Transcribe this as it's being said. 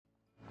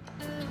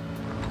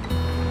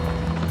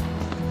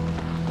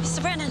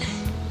Mr. Brennan.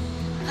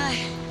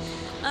 Hi,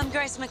 I'm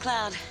Grace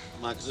McLeod.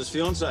 Marcus's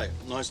fiancée.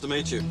 Nice to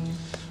meet you.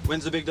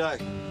 When's the big day?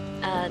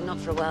 Not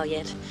for a while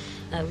yet.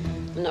 I'm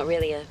not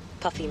really a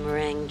puffy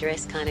meringue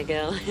dress kind of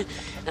girl.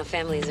 Our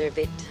families are a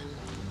bit...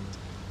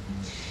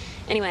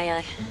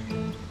 Anyway,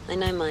 I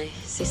know my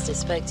sister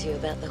spoke to you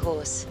about the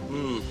horse.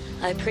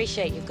 I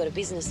appreciate you've got a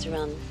business to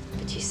run,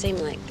 but you seem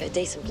like a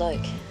decent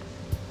bloke.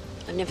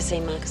 I've never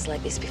seen Marcus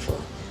like this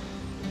before.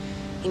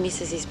 He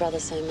misses his brother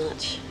so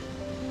much.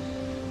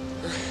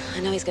 I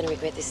know he's going to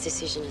regret this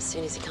decision as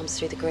soon as he comes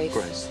through the grief.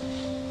 Grace,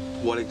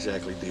 what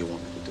exactly do you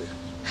want me to do?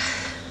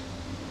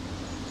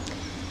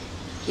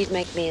 You'd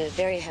make me a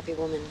very happy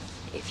woman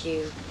if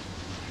you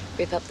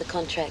rip up the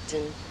contract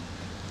and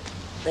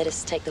let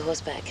us take the horse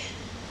back.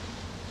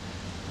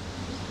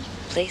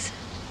 Please?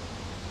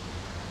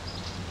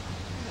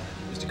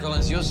 Mr.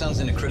 Collins, your son's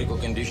in a critical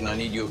condition. I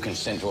need your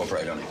consent to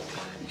operate on him.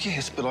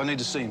 Yes, but I need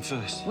to see him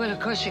first. Well,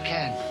 of course you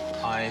can.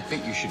 I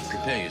think you should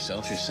prepare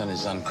yourself. Your son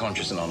is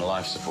unconscious and on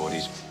life support.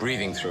 He's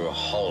breathing through a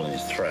hole in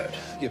his throat.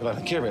 Yeah, but I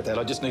don't care about that.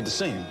 I just need to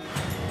see him.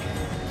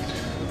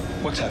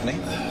 What's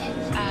happening?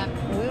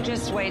 We'll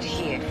just wait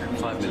here.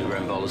 5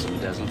 milligram bolus of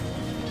bedazzle.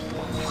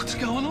 What's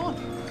going on?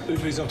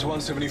 BP's up to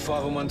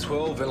 175 and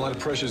 112. Ventilator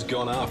pressure's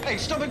gone up. Hey,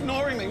 stop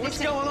ignoring me. What's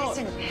going on?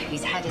 Listen,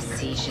 he's had a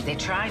seizure. They're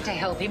trying to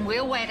help him.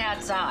 We'll wait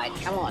outside.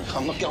 Come on.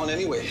 I'm not going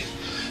anywhere.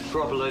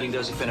 Proper loading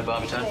dose of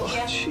phenobarbital.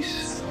 Oh,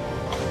 Jesus.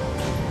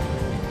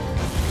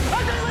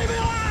 Okay, leave me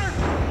alone!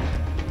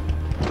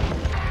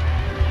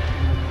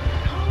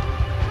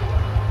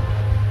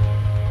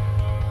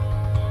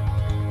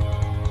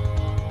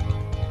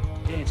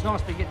 Yeah, it's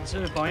nice to be getting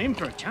served by him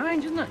for a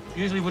change, isn't it?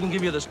 Usually wouldn't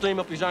give you the steam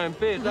up his own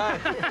piss, eh?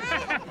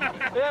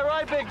 Yeah,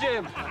 right, Big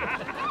Jim.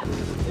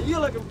 You're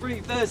looking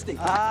pretty thirsty.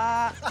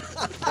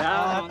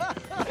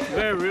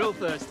 We're real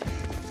thirsty.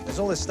 There's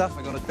all this stuff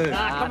I got to do.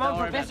 Come on,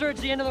 Professor,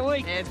 it's the end of the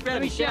week. Yeah, it's better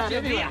Let me be shout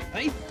sharp you a beer,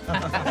 Professor.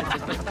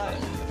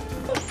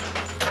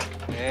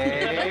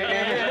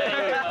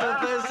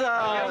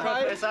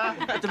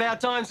 It's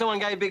about time someone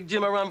gave Big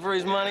Jim a run for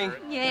his money.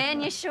 Yeah,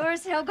 and you sure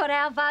as hell got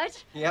our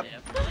vote. Yep.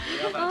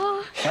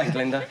 Oh, Hey,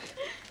 Glenda.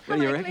 What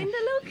do you reckon? Linda,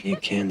 look. You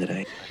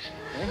candidate.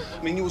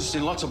 I mean, you would have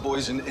seen lots of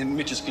boys in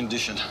Mitch's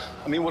condition.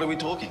 I mean, what are we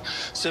talking?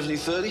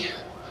 70-30?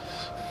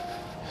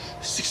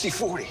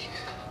 60-40?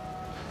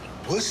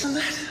 Worse than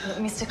that?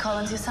 Mr.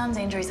 Collins, your son's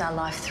injuries are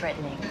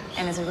life-threatening,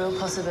 and there's a real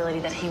possibility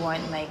that he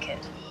won't make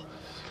it.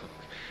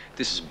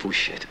 This is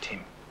bullshit,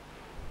 Tim.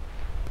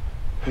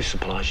 Who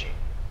supplies you?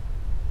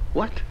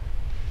 What?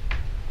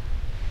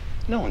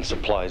 No one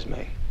supplies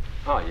me.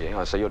 Oh,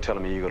 yeah. So you're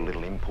telling me you got a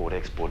little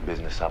import-export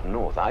business up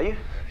north, are you?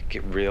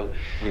 Get real.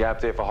 You go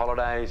up there for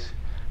holidays,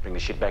 bring the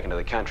shit back into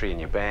the country in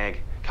your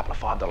bag, a couple of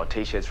 $5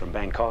 T-shirts from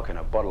Bangkok and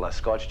a bottle of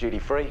scotch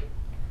duty-free.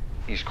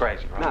 He's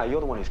crazy, right? No,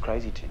 you're the one who's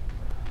crazy, Tim.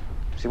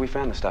 See, we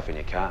found the stuff in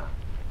your car.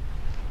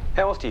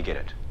 How else do you get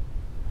it?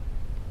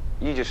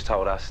 You just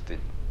told us that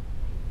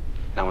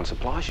no one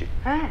supplies you.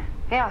 Yeah,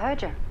 I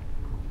heard you.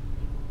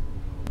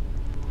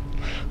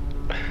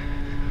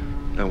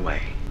 No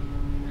way.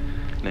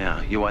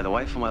 Now, you either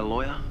wait for my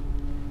lawyer,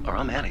 or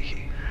I'm out of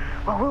here.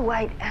 Well, we'll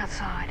wait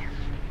outside.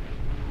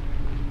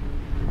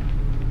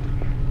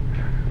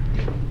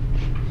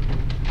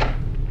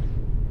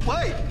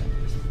 Wait!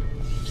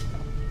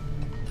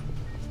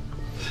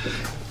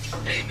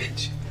 Hey,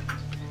 Mitch.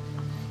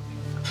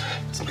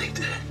 It's me,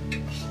 Dad.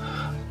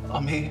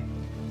 I'm here.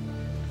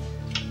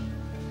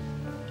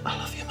 I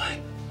love you,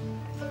 mate.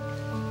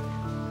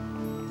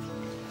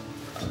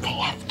 They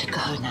have to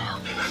go now.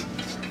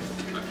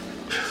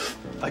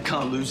 I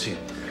can't lose him.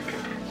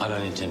 I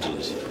don't intend to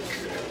lose him.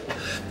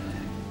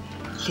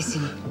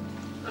 Listen,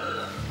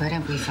 why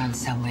don't we find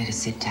somewhere to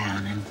sit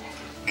down and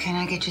can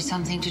I get you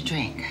something to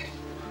drink?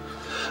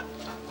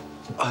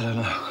 I don't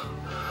know.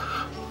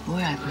 All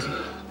right, buddy.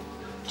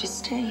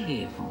 Just stay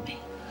here for me.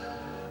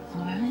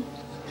 All right?